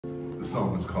The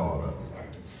song is called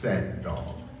Satin Dog.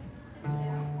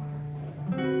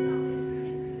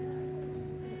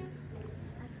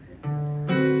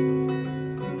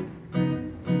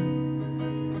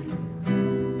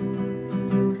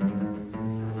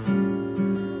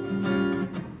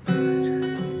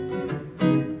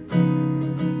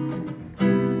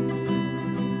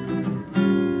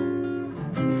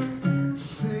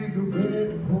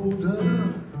 Cigarette holder,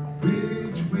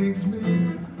 which wigs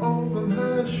me over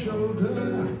her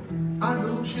shoulder. I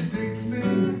know she digs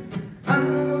me.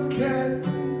 Out cat,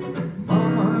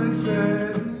 my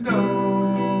satin dog.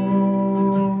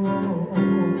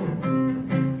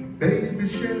 Baby,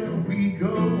 shall we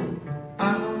go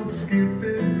out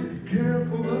skipping?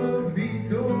 Careful of me,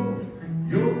 go.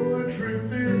 You're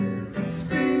tripping.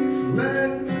 Speaks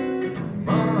Latin,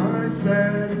 my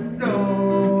satin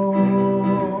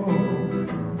dog.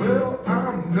 Well,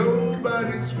 I'm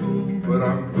nobody's fool, but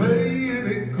I'm playing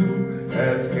it cool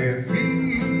as can be.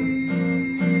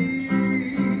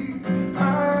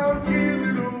 I'll give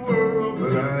it a whirl,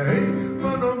 but I ain't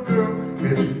for no girl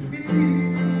catching me.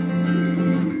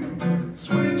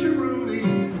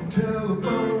 Switcheroonie,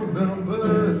 telephone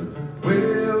numbers.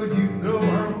 Well, you know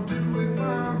I'm doing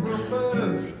my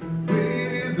rumbas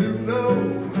with them no,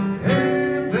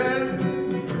 and that's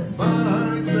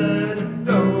my satin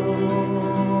dog.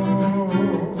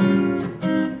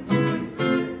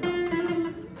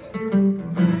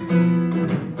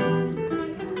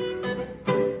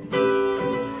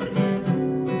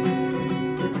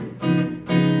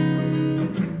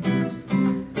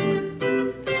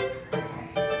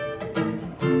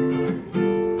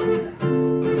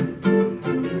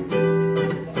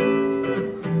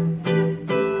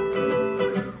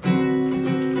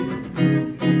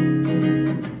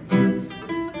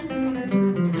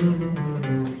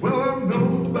 Well, I'm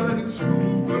nobody's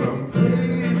fool, but I'm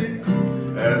playing it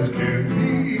cool as can.